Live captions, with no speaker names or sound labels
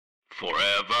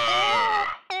Forever.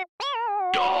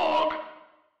 Dog.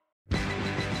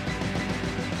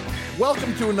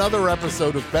 Welcome to another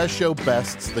episode of Best Show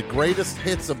Bests, the greatest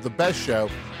hits of the best show,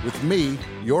 with me,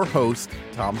 your host,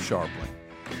 Tom Sharpling.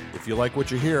 If you like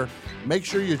what you hear, make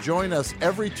sure you join us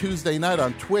every Tuesday night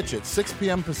on Twitch at 6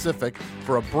 p.m. Pacific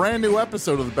for a brand new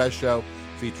episode of the Best Show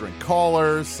featuring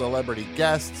callers, celebrity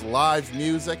guests, live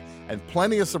music, and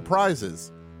plenty of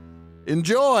surprises.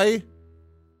 Enjoy!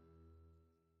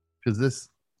 Because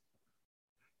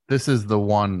this is the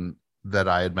one that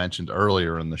I had mentioned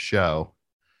earlier in the show.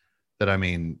 That, I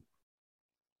mean,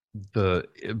 the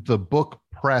book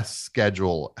press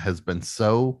schedule has been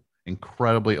so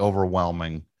incredibly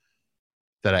overwhelming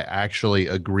that I actually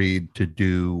agreed to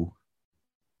do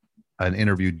an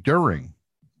interview during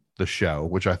the show,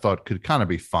 which I thought could kind of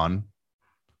be fun,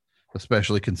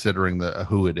 especially considering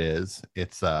who it is.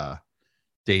 It's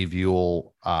Dave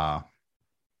Yule,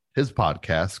 his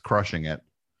podcast, Crushing It.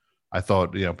 I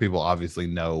thought, people obviously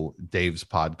know Dave's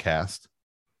podcast.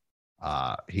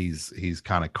 He's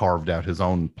kind of carved out his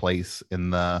own place in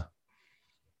the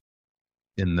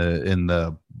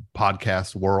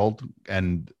podcast world.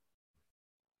 And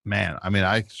man, I mean,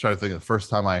 I started thinking the first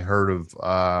time I heard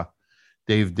of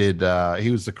Dave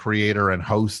he was the creator and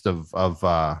host of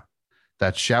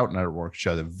that Shout Network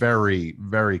show, the very,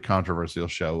 very controversial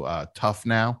show, Tough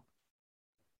Now,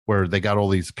 where they got all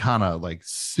these kind of like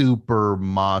super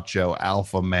macho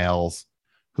alpha males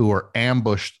who are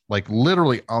ambushed, like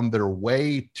literally on their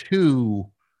way to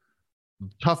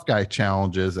tough guy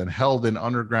challenges and held in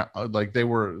underground, like they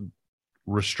were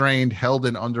restrained, held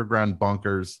in underground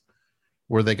bunkers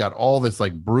where they got all this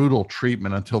like brutal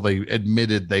treatment until they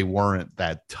admitted they weren't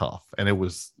that tough. And it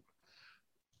was,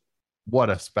 what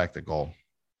a spectacle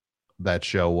that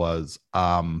show was.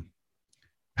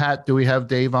 Pat, do we have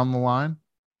Dave on the line?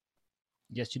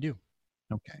 Yes, you do.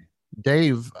 Okay.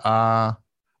 Dave, I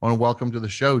want to welcome to the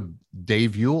show,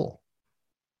 Dave Yule.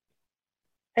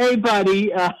 Hey,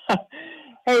 buddy.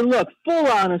 Hey, look, full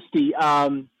honesty.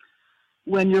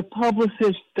 When your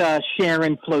publicist,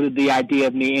 Sharon, floated the idea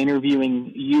of me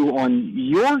interviewing you on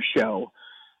your show,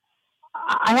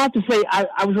 I have to say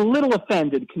I was a little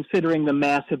offended considering the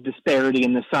massive disparity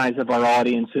in the size of our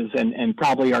audiences and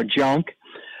probably our junk.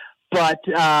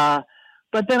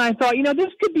 But then I thought,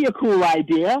 this could be a cool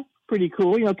idea. Pretty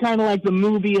cool, kind of like the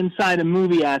movie inside a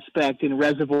movie aspect in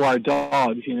Reservoir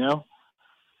Dogs,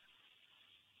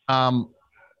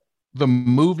 The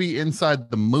movie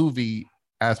inside the movie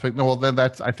aspect. No, well, then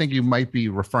I think you might be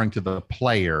referring to the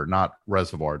player, not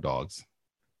Reservoir Dogs.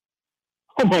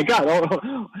 Oh my God.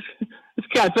 Oh, this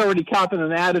cat's already copping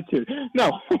an attitude.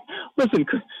 No, listen,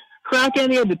 crack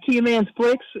any of the T-Man's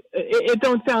flicks. It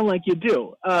don't sound like you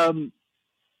do.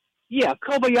 Yeah,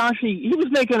 Kobayashi, he was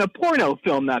making a porno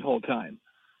film that whole time.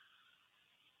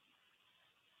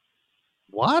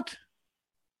 What?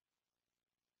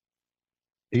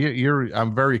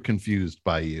 I'm very confused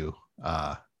by you.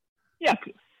 Yeah,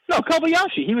 no,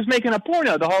 Kobayashi, he was making a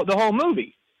porno the whole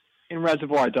movie in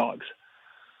Reservoir Dogs.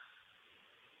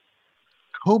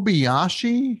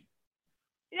 Kobayashi?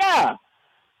 Yeah.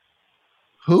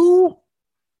 Who?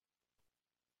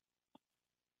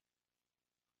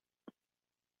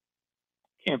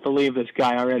 Can't believe this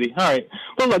guy already. All right.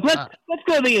 Well, look, let's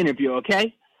go to the interview,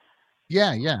 okay?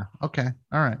 Yeah. Okay.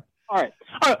 All right.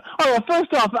 Well,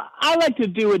 first off, I like to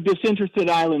do a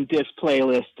Disinterested Island disc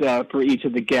playlist for each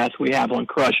of the guests we have on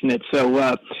Crushing It. So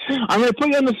I'm going to put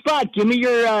you on the spot. Give me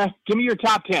your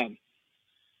top 10.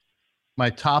 My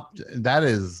top. That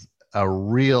is a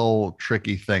real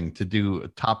tricky thing to do.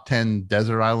 Top 10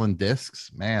 Desert Island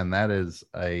discs. Man, that's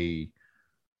going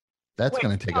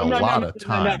to take a lot of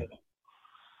time.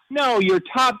 No, your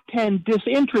top 10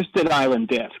 Disinterested Island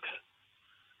discs.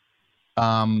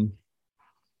 What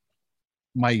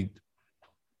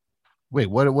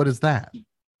is that?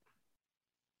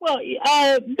 Well,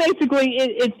 basically,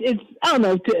 it's I don't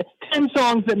know, 10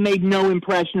 songs that made no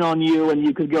impression on you, and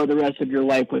you could go the rest of your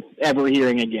life with ever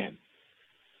hearing again.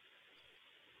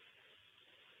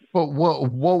 But what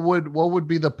would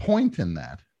be the point in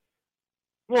that?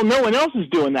 Well, no one else is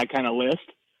doing that kind of list.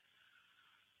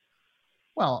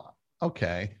 Well,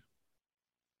 okay.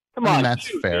 Come on, that's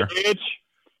shoot, fair. Bitch.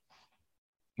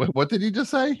 What did he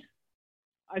just say?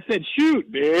 I said,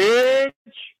 shoot, bitch.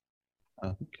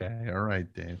 Okay, all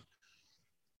right, Dave.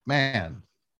 Man,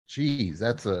 geez,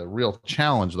 that's a real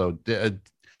challenge, though.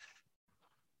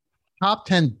 Top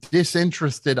 10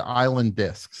 Disinterested Island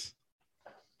discs.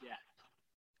 Yeah.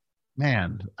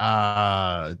 Man,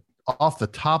 off the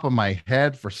top of my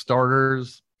head, for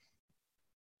starters,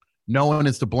 No One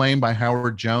Is to Blame by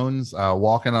Howard Jones,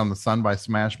 Walking on the Sun by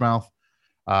Smash Mouth,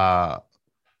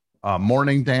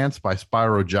 Morning Dance by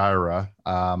Spyro Gyra.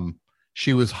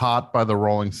 She Was Hot by the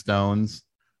Rolling Stones.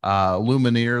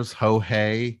 Lumineers, Ho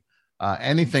Hey.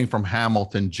 Anything from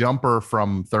Hamilton. Jumper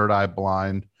from Third Eye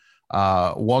Blind.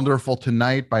 Wonderful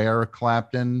Tonight by Eric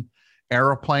Clapton.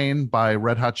 Aeroplane by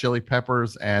Red Hot Chili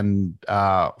Peppers. And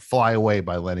Fly Away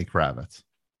by Lenny Kravitz.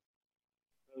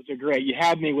 Those are great. You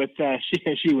had me with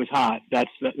she Was Hot.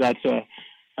 That's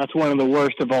one of the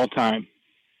worst of all time.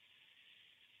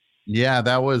 Yeah,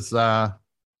 that was that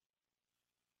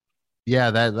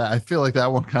I feel like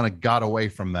that one kind of got away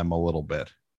from them a little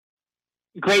bit.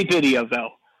 Great video though.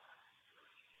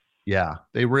 Yeah,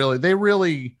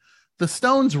 the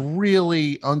Stones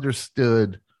really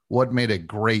understood what made a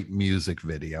great music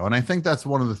video. And I think that's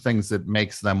one of the things that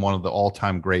makes them one of the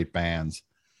all-time great bands,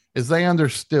 is they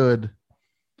understood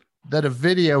that a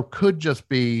video could just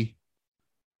be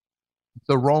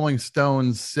the Rolling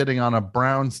Stones sitting on a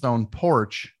brownstone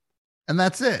porch, and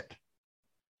that's it.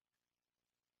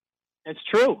 It's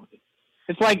true.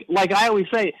 It's like I always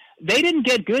say, they didn't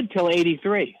get good till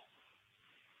 '83.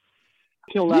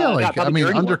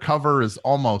 Undercover is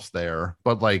almost there,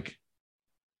 but like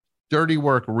Dirty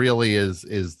Work really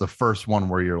is the first one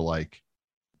where you're like,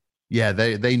 yeah,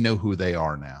 they know who they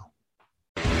are now.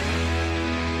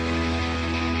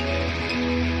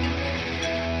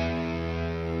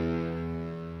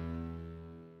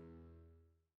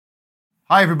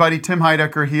 Hi, everybody. Tim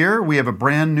Heidecker here. We have a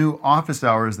brand new Office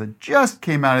Hours that just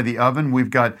came out of the oven. We've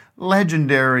got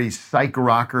legendary psych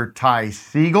rocker Ty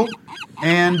Siegel.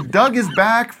 And Doug is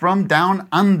back from down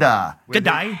under.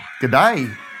 G'day.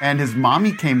 G'day. And his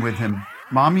mommy came with him.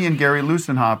 Mommy and Gary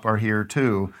Lusenhop are here,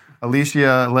 too.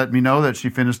 Alicia let me know that she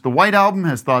finished the White Album,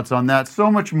 has thoughts on that. So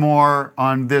much more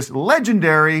on this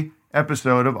legendary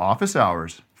episode of Office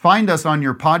Hours. Find us on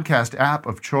your podcast app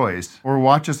of choice, or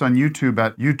watch us on YouTube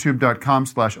at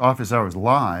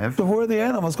youtube.com/officehours-live. So who are the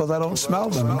animals? Because I don't smell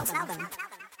them.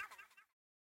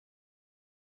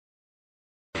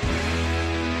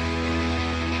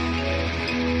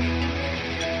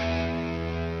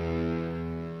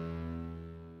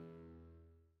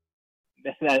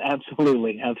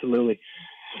 Absolutely.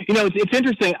 You know, it's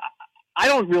interesting. I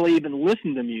don't really even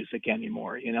listen to music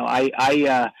anymore. You know,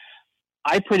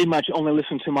 I pretty much only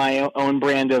listen to my own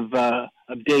brand of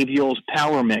Dave Yule's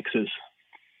power mixes.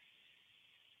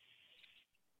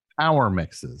 Power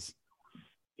mixes.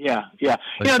 Yeah. You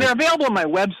know, they're available on my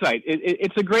website.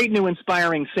 It's a great new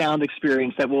inspiring sound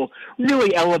experience that will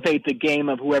really elevate the game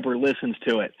of whoever listens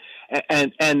to it.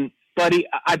 And buddy,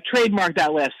 I've trademarked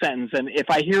that last sentence, and if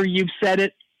I hear you've said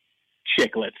it,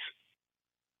 chiclets.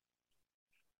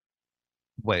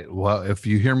 Wait, well, if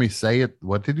you hear me say it,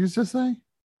 what did you just say?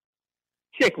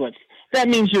 Chiclets. That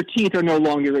means your teeth are no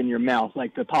longer in your mouth,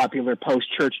 like the popular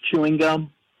post-church chewing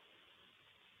gum.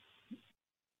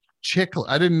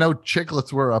 I didn't know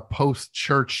chiclets were a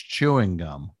post-church chewing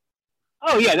gum.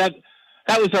 Oh yeah, that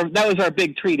was our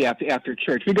big treat after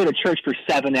church. We go to church for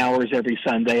 7 hours every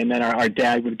Sunday, and then our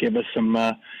dad would give us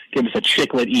a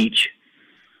chiclet each.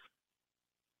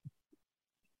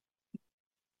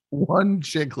 One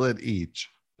chiclet each.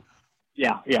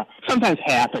 Yeah. Sometimes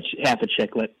half a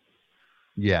chiclet.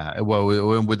 Yeah.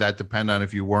 Well, would that depend on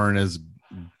if you weren't as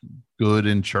good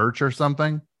in church or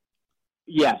something?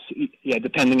 Yes. Yeah.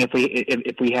 Depending if we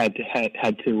had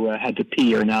to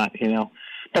pee or not, you know.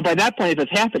 But by that point, if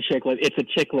it's half a chiclet, it's a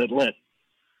chiclet lit.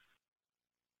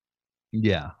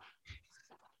 Yeah.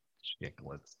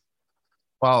 Chiclets.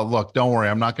 Well, look, don't worry.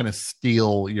 I'm not going to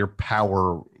steal your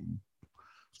power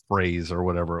phrase or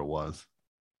whatever it was.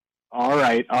 All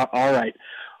right.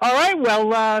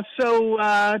 Well, so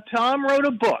Tom wrote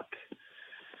a book.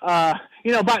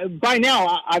 You know, by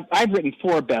now I've written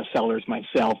 4 bestsellers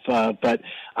myself. But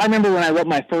I remember when I wrote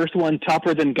my first one,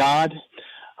 Tougher Than God.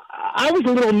 I was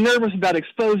a little nervous about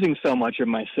exposing so much of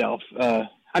myself.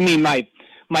 I mean, my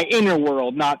inner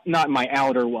world, not my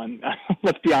outer one.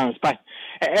 Let's be honest.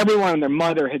 Everyone and their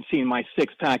mother had seen my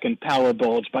 6-pack and power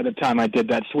bulge by the time I did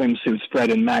that swimsuit spread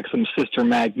in Maxim's sister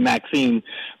Maxine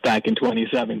back in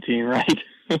 2017, right?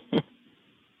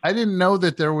 I didn't know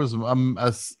that there was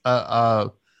a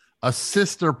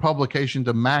sister publication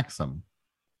to Maxim.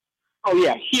 Oh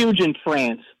yeah, huge in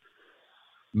France.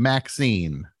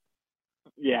 Maxine.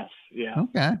 Yes. Yeah.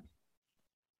 Okay.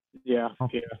 Yeah.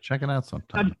 Check it out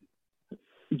sometime.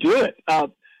 Do it.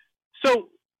 So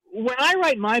when I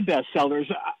write my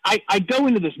bestsellers, I go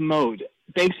into this mode.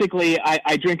 Basically,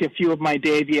 I drink a few of my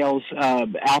Dave Yale's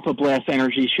Alpha Blast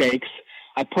energy shakes.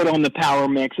 I put on the power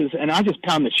mixes, and I just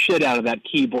pound the shit out of that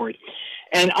keyboard.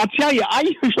 And I'll tell you, I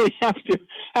usually have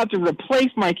to replace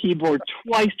my keyboard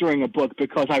twice during a book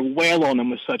because I wail on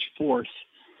them with such force.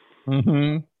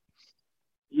 Mm-hmm.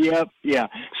 Yep, yeah.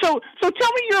 So tell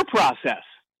me your process.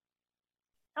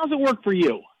 How's it work for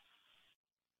you?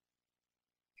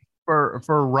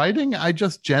 For writing, I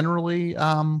just generally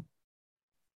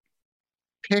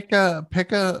pick an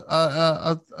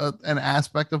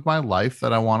aspect of my life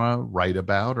that I want to write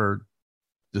about or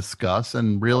discuss,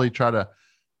 and really try to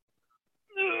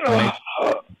make.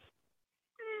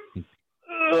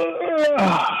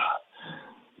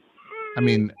 I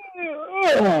mean,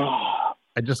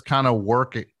 I just kind of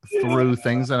work it through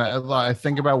things, and I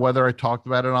think about whether I talked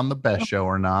about it on the best show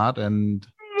or not, and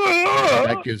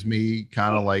that gives me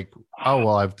kind of like, oh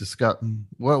well, I've discussed.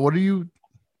 What are you?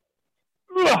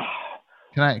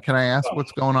 Can I ask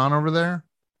what's going on over there?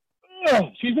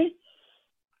 Excuse me?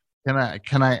 Can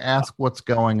I ask what's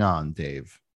going on,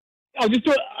 Dave? I'm just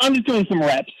doing some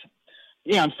reps.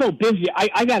 Yeah, I'm so busy.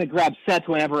 I got to grab sets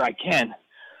whenever I can.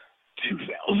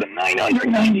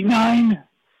 2,999.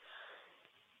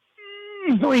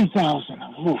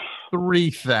 3,000.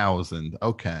 3,000.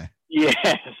 Okay. Yes.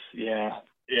 Yeah.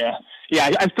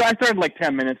 I started like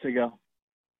 10 minutes ago.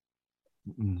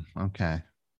 Okay.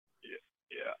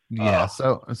 Yeah. Yeah.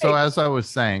 So hey. as I was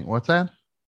saying, what's that?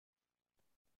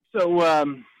 So I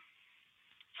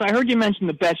heard you mention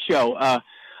the best show.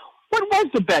 What was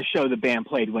the best show the band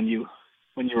played when you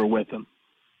were with them?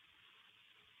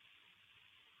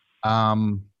 I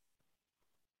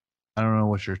don't know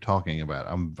what you're talking about.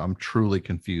 I'm truly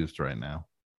confused right now.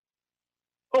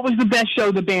 What was the best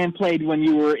show the band played when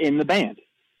you were in the band?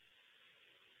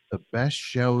 The best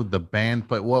show the band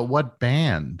played. What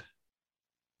band?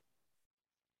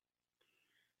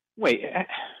 Wait,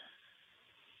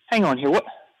 hang on here.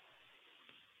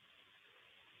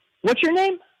 What's your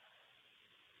name?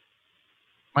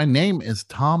 My name is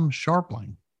Tom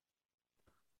Sharpling.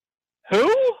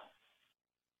 Who?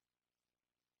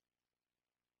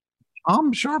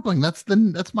 Tom Sharpling.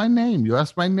 That's my name. You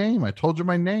asked my name. I told you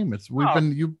my name.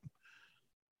 You've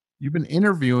been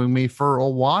interviewing me for a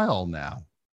while now.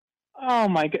 Oh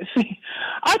my God! See,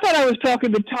 I thought I was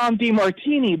talking to Tom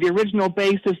DeMartini, the original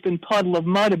bassist in Puddle of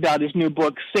Mud, about his new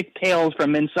book, Sick Tales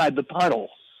from Inside the Puddle.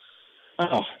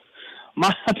 Oh,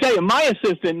 I'll tell you, my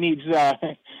assistant needs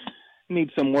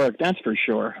some work. That's for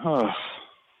sure. Oh.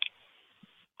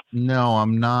 No,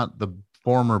 I'm not the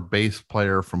former bass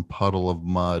player from Puddle of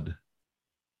Mud.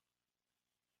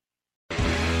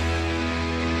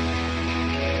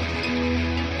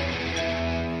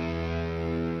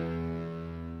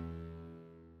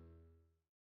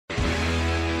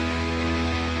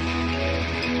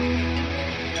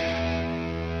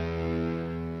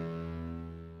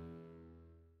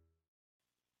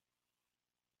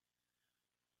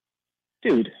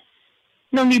 Dude,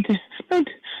 you need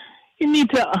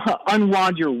to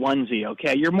unwad your onesie,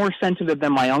 okay? You're more sensitive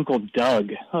than my Uncle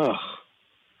Doug. Ugh.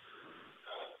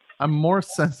 I'm more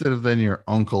sensitive than your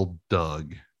Uncle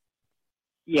Doug.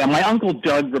 Yeah, my Uncle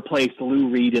Doug replaced Lou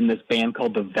Reed in this band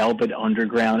called the Velvet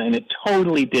Underground, and it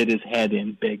totally did his head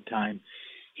in big time.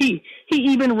 He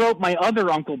even wrote my other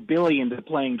Uncle Billy into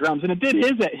playing drums, and it did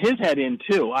his head in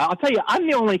too. I'll tell you, I'm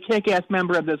the only kick-ass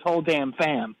member of this whole damn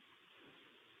fam.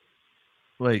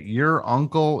 Wait, your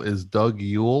uncle is Doug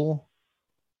Yule?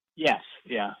 Yes,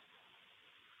 yeah.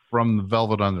 From the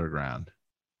Velvet Underground?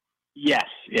 Yes,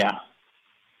 yeah.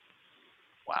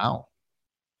 Wow.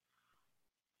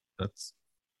 That's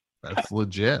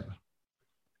legit.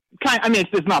 I mean,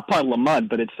 it's not Puddle of Mud,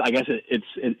 but I guess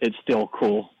it's still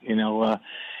cool, you know.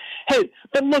 Hey,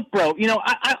 but look, bro, you know,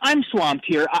 I'm swamped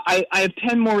here. I have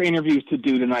 10 more interviews to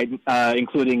do tonight,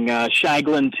 including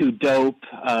Shaglin to Dope,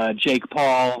 Jake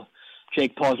Paul's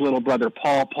little brother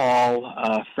Paul,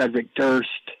 Frederick Durst,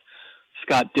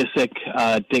 Scott Disick,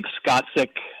 Dick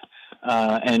Skotzik,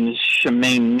 and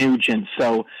Shemaine Nugent.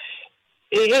 So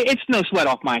it's no sweat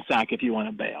off my sack if you want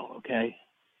to bail, okay?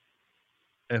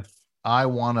 If I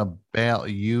want to bail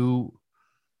you,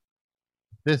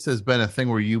 this has been a thing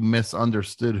where you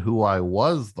misunderstood who I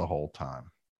was the whole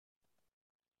time.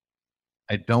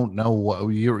 I don't know what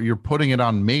you're putting it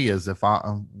on me as if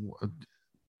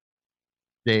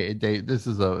this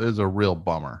is a real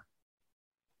bummer.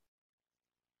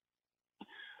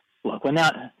 Look, well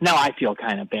now I feel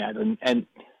kind of bad, and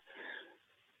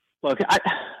look,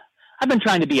 I've been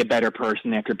trying to be a better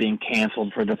person after being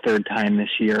canceled for the third time this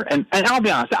year, and I'll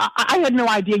be honest, I had no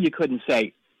idea you couldn't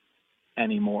say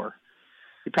anymore.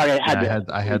 You probably had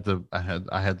I had to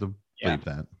bleep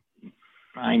that.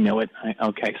 I know it.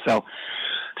 Okay, so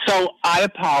I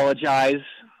apologize.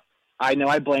 I know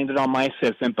I blamed it on my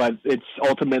assistant, but it's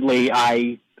ultimately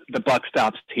the buck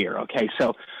stops here. Okay,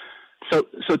 so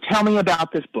tell me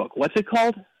about this book. What's it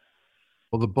called?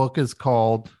 Well, the book is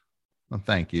called Well,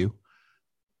 thank you.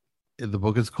 The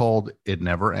book is called It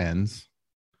Never Ends.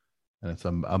 And it's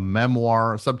a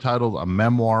memoir, subtitled A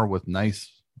Memoir with Nice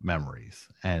Memories.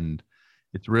 And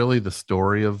it's really the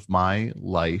story of my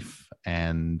life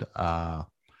and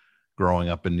growing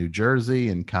up in New Jersey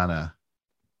and kind of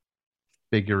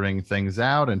figuring things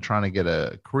out and trying to get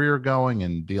a career going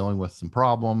and dealing with some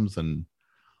problems and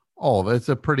all of it. It's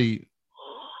a pretty...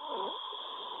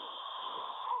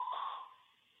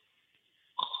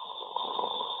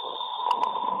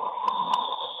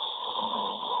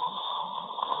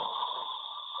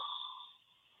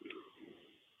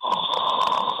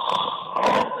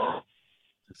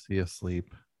 Is he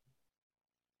asleep?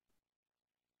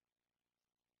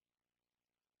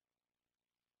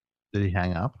 Did he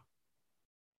hang up?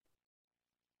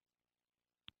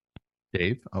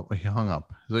 Dave? Oh, he hung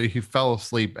up. So he fell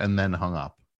asleep and then hung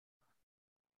up.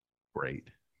 Great.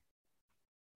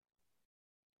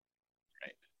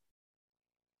 Great.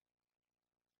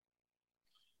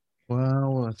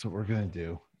 Well, that's what we're going to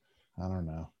do. I don't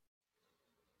know.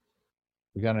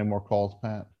 We got any more calls,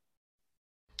 Pat?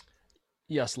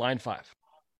 Yes, line 5.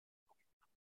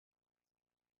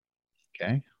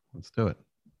 Okay, let's do it.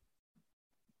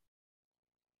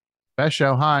 Best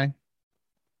show, hi.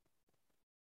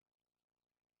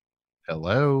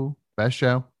 Hello, best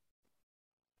show.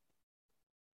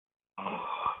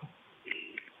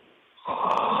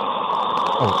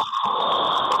 Oh.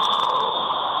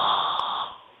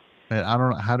 Man, I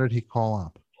don't know. How did he call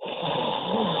up?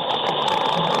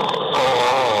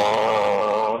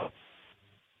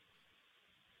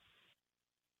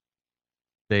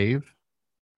 Dave?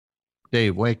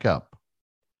 Dave, wake up.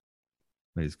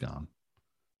 He's gone.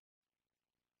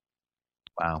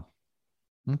 Wow.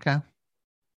 Okay.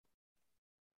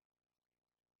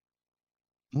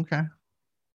 Okay.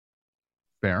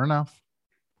 Fair enough.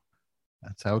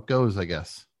 That's how it goes, I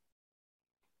guess.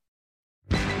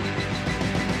 The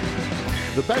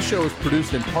Best Show is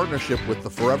produced in partnership with the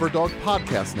Forever Dog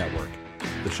Podcast Network.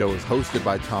 The show is hosted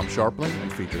by Tom Sharpling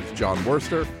and features John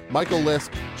Worster, Michael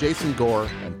Lisk, Jason Gore,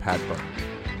 and Pat Byrne.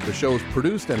 The show is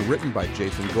produced and written by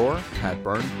Jason Gore, Pat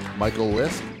Byrne, Michael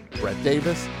Lisk, Brett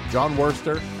Davis, John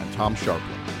Worster, and Tom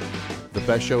Sharpling. The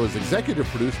Best Show is executive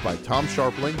produced by Tom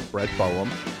Sharpling, Brett Boehm,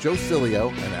 Joe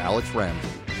Cilio, and Alex Ramsey.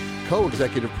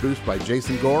 Co-executive produced by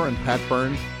Jason Gore and Pat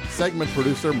Byrne, segment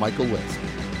producer Michael Lisk.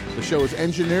 The show is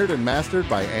engineered and mastered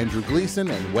by Andrew Gleason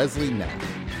and Wesley Knapp.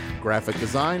 Graphic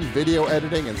design, video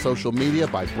editing, and social media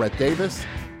by Brett Davis.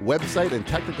 Website and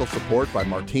technical support by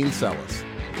Martine Sellis.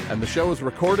 And the show is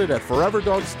recorded at Forever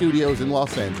Dog Studios in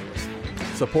Los Angeles.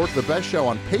 Support The Best Show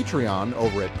on Patreon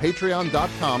over at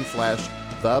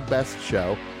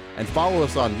patreon.com/thebestshow. And follow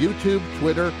us on YouTube,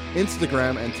 Twitter,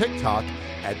 Instagram, and TikTok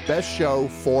at Best Show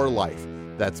 4 Life.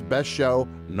 That's Best Show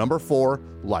number 4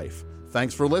 Life.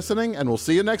 Thanks for listening, and we'll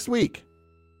see you next week.